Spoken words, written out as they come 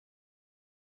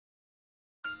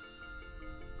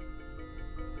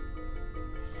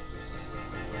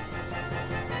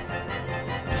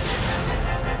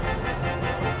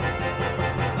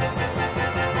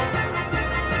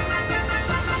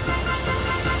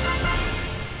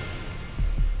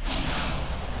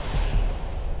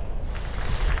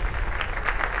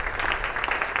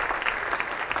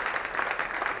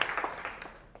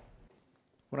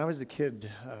was a kid,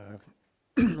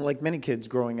 like many kids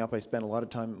growing up, I spent a lot of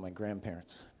time with my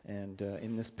grandparents. And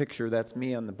in this picture, that's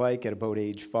me on the bike at about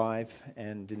age 5,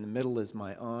 and in the middle is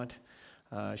my aunt.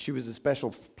 She was a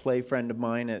special play friend of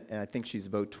mine, and I think she's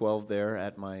about 12 there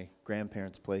at my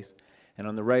grandparents' place. And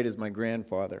on the right is my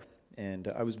grandfather, and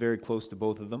I was very close to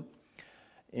both of them.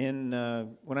 When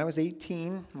I was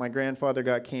 18, my grandfather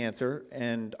got cancer,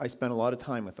 and I spent a lot of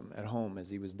time with him at home as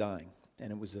he was dying.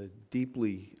 And it was a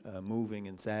deeply moving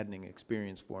and saddening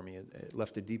experience for me. It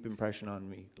left a deep impression on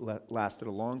me, lasted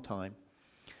a long time.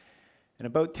 And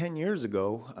about 10 years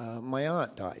ago, my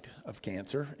aunt died of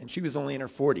cancer, and she was only in her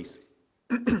 40s.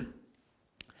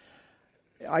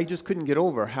 I just couldn't get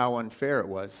over how unfair it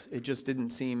was. It just didn't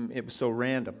seem, it was so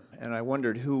random. And I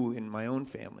wondered who in my own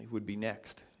family would be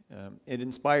next. It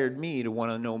inspired me to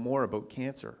want to know more about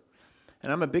cancer.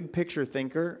 And I'm a big picture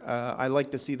thinker. I like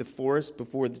to see the forest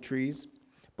before the trees.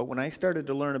 But when I started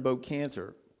to learn about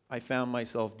cancer, I found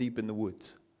myself deep in the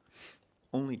woods.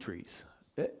 Only trees.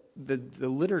 The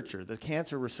literature, the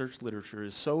cancer research literature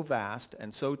is so vast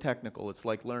and so technical, it's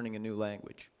like learning a new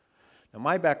language. Now,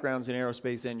 my background's in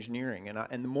aerospace engineering,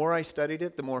 and the more I studied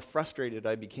it, the more frustrated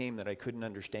I became that I couldn't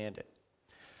understand it.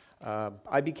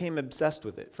 I became obsessed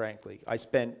with it, frankly.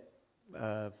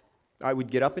 I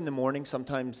would get up in the morning,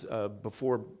 sometimes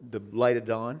before the light of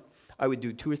dawn. I would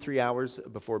do 2 or 3 hours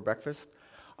before breakfast.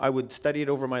 I would study it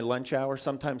over my lunch hour,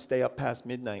 sometimes stay up past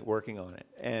midnight working on it.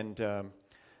 And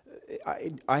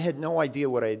I had no idea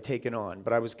what I had taken on,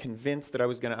 but I was convinced that I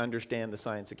was going to understand the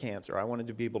science of cancer. I wanted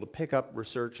to be able to pick up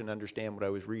research and understand what I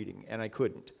was reading, and I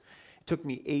couldn't. It took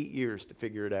me 8 years to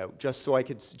figure it out, just so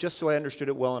I understood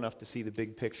it well enough to see the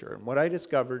big picture. And what I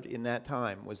discovered in that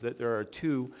time was that there are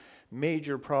 2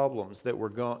 major problems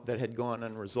that had gone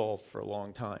unresolved for a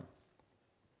long time.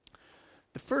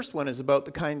 The first one is about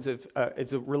the kinds of,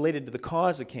 it's related to the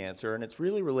cause of cancer, and it's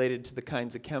really related to the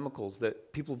kinds of chemicals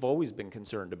that people have always been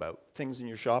concerned about. Things in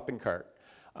your shopping cart,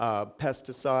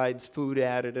 pesticides, food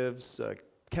additives,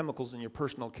 chemicals in your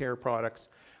personal care products.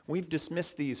 We've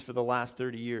dismissed these for the last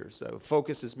 30 years.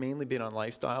 Focus has mainly been on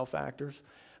lifestyle factors.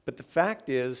 But the fact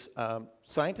is,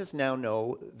 scientists now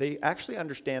know, they actually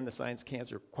understand the science of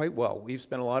cancer quite well. We've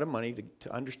spent a lot of money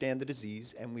to understand the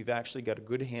disease, and we've actually got a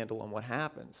good handle on what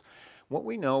happens. What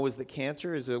we know is that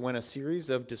cancer is when a series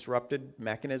of disrupted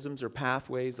mechanisms or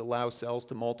pathways allow cells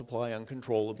to multiply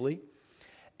uncontrollably.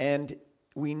 And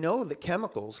we know that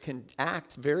chemicals can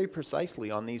act very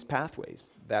precisely on these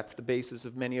pathways. That's the basis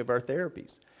of many of our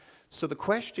therapies. So the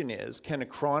question is, can a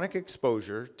chronic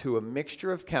exposure to a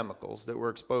mixture of chemicals that we're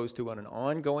exposed to on an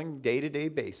ongoing day-to-day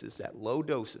basis at low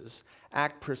doses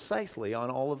act precisely on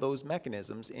all of those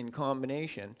mechanisms in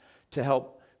combination to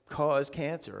help cause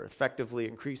cancer, effectively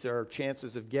increase our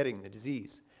chances of getting the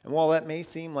disease? And while that may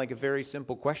seem like a very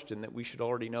simple question that we should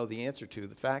already know the answer to,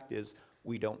 the fact is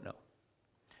we don't know.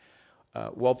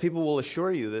 While people will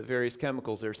assure you that various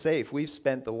chemicals are safe, we've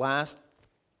spent the last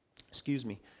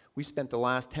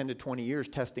 10 to 20 years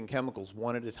testing chemicals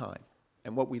one at a time.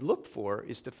 And what we look for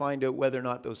is to find out whether or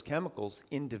not those chemicals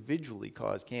individually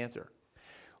cause cancer.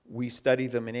 We study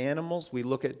them in animals. We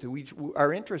look at,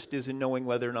 our interest is in knowing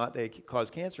whether or not they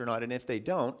cause cancer or not. And if they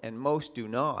don't, and most do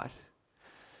not,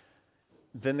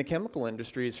 then the chemical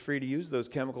industry is free to use those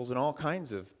chemicals in all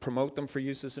kinds of, promote them for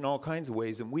uses in all kinds of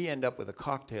ways. And we end up with a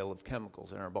cocktail of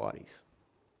chemicals in our bodies.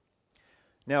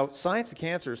 Now, science of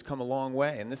cancer has come a long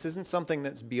way, and this isn't something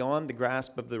that's beyond the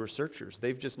grasp of the researchers.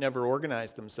 They've just never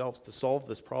organized themselves to solve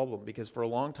this problem because for a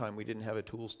long time we didn't have the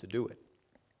tools to do it.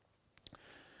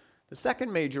 The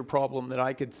second major problem that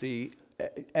I could see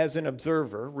as an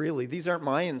observer, really, these aren't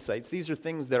my insights, these are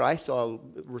things that I saw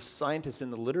scientists in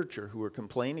the literature who were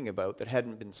complaining about that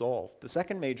hadn't been solved. The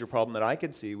second major problem that I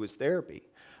could see was therapy.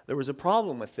 There was a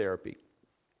problem with therapy.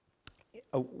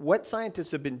 What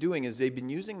scientists have been doing is they've been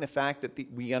using the fact that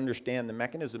we understand the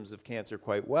mechanisms of cancer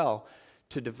quite well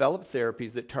to develop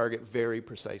therapies that target very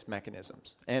precise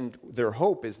mechanisms. And their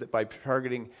hope is that by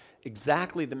targeting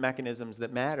exactly the mechanisms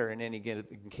that matter in any given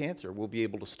cancer, we'll be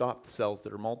able to stop the cells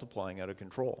that are multiplying out of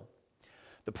control.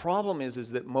 The problem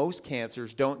is that most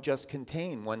cancers don't just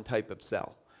contain one type of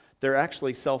cell. They're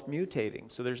actually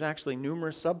self-mutating. So there's actually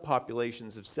numerous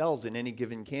subpopulations of cells in any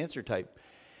given cancer type.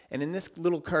 And in this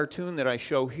little cartoon that I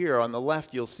show here, on the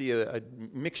left, you'll see a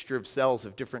mixture of cells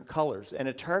of different colors. And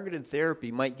a targeted therapy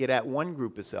might get at one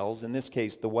group of cells, in this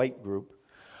case, the white group.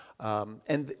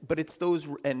 But it's those,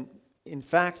 and in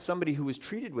fact, somebody who was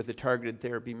treated with a targeted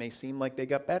therapy may seem like they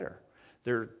got better.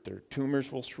 Their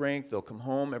tumors will shrink, they'll come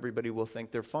home, everybody will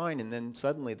think they're fine, and then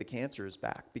suddenly the cancer is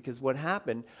back. Because what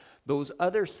happened, those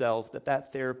other cells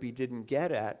that therapy didn't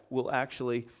get at will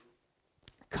actually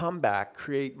come back,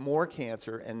 create more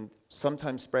cancer, and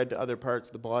sometimes spread to other parts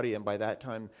of the body, and by that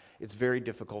time it's very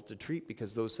difficult to treat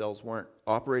because those cells weren't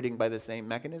operating by the same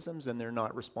mechanisms and they're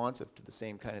not responsive to the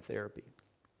same kind of therapy.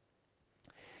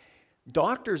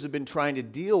 Doctors have been trying to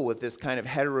deal with this kind of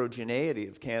heterogeneity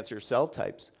of cancer cell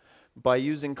types by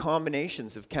using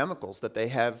combinations of chemicals that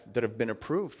have been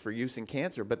approved for use in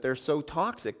cancer, but they're so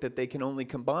toxic that they can only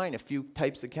combine a few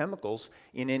types of chemicals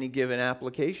in any given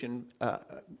application.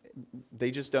 They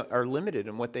just are limited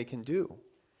in what they can do.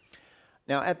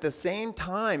 Now, at the same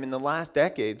time, in the last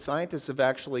decade, scientists have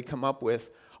actually come up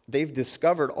with, they've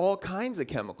discovered all kinds of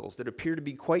chemicals that appear to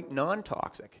be quite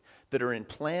non-toxic, that are in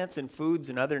plants and foods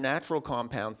and other natural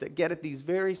compounds that get at these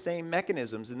very same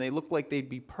mechanisms, and they look like they'd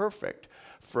be perfect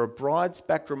for a broad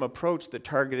spectrum approach that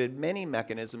targeted many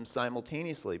mechanisms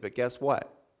simultaneously. But guess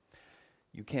what?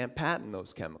 You can't patent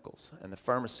those chemicals, and the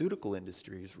pharmaceutical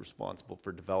industry is responsible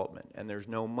for development, and there's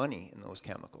no money in those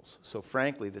chemicals. So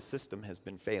frankly, the system has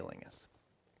been failing us.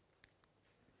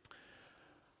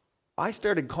 I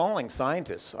started calling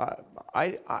scientists.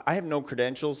 I have no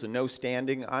credentials and no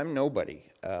standing. I'm nobody.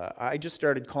 I just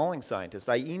started calling scientists.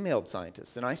 I emailed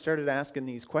scientists, and I started asking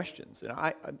these questions. And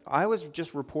I was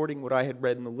just reporting what I had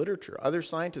read in the literature. Other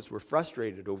scientists were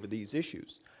frustrated over these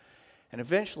issues. And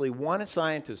eventually, one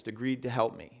scientist agreed to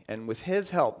help me. And with his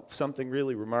help, something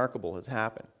really remarkable has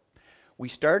happened. We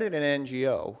started an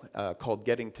NGO called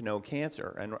Getting to Know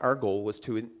Cancer, and our goal was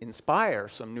to inspire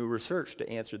some new research to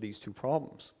answer these two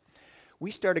problems. We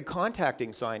started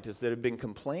contacting scientists that had been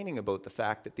complaining about the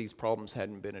fact that these problems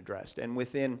hadn't been addressed. And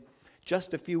within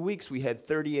just a few weeks, we had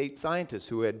 38 scientists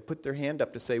who had put their hand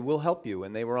up to say, we'll help you,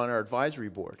 and they were on our advisory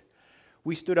board.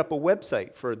 We stood up a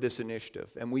website for this initiative,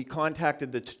 and we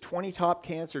contacted the 20 top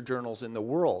cancer journals in the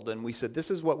world, and we said, this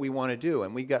is what we want to do,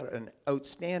 and we got an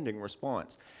outstanding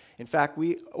response. In fact,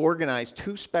 we organized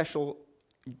 2 special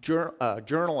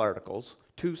journal articles,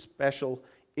 2 special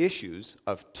issues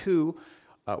of 2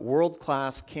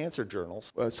 world-class cancer journals,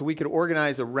 so we could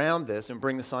organize around this and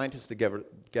bring the scientists together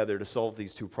to solve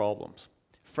these 2 problems.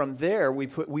 From there,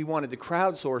 we wanted to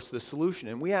crowdsource the solution,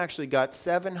 and we actually got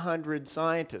 700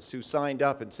 scientists who signed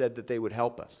up and said that they would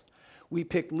help us. We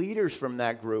picked leaders from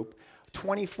that group,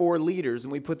 24 leaders,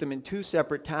 and we put them in 2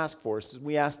 separate task forces.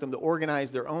 We asked them to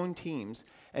organize their own teams,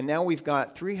 and now we've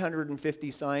got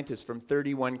 350 scientists from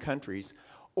 31 countries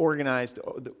organized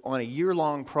on a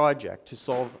year-long project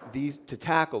to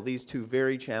tackle these 2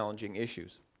 very challenging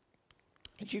issues.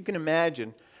 As you can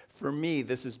imagine, for me,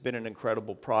 this has been an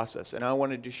incredible process, and I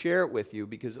wanted to share it with you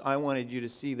because I wanted you to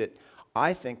see that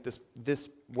I think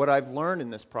what I've learned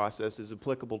in this process is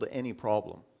applicable to any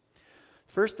problem.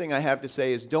 First thing I have to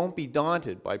say is don't be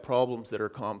daunted by problems that are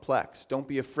complex. Don't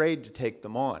be afraid to take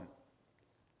them on.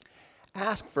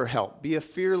 Ask for help. Be a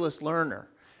fearless learner.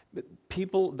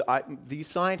 These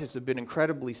scientists have been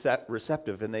incredibly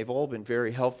receptive, and they've all been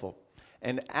very helpful.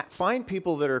 And find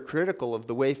people that are critical of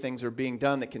the way things are being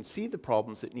done, that can see the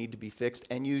problems that need to be fixed,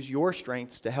 and use your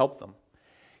strengths to help them.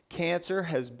 Cancer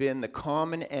has been the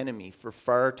common enemy for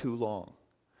far too long.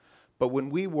 But when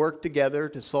we work together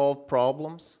to solve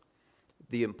problems,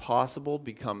 the impossible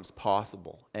becomes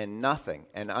possible. And nothing,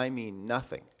 and I mean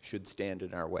nothing, should stand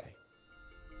in our way.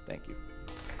 Thank you.